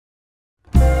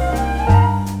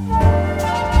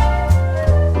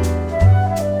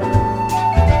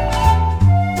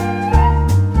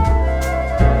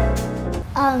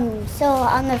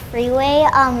freeway,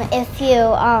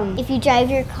 if you drive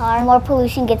your car, more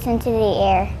pollution gets into the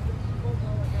air.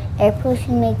 Air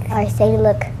pollution makes our city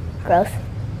look gross.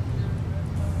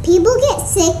 People get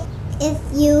sick if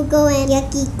you go in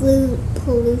yucky glue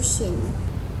pollution.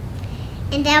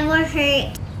 And that will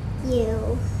hurt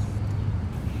you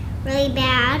really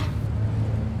bad.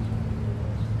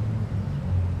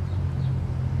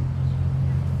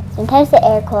 Sometimes the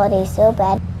air quality is so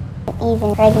bad,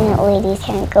 even pregnant ladies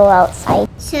can't go outside.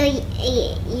 So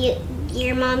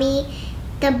your mommy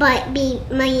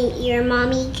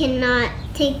cannot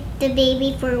take the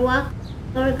baby for a walk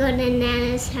or go to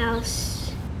Nana's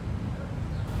house.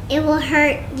 It will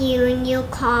hurt you and you'll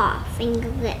cough and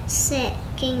you'll get sick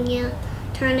and you'll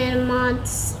turn into a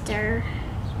monster.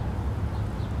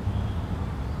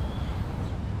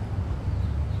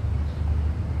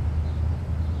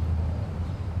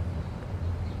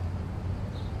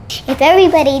 If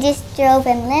everybody just drove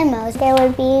in limos, there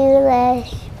would be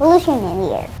less pollution in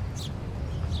the air.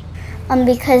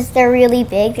 Because they're really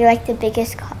big, they're like the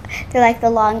biggest car, they're like the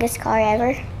longest car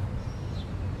ever.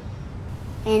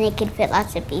 And it can fit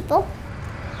lots of people.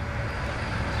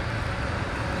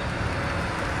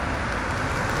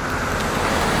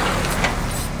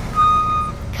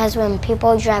 Because when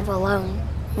people drive alone,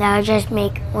 that would just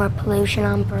make more pollution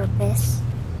on purpose.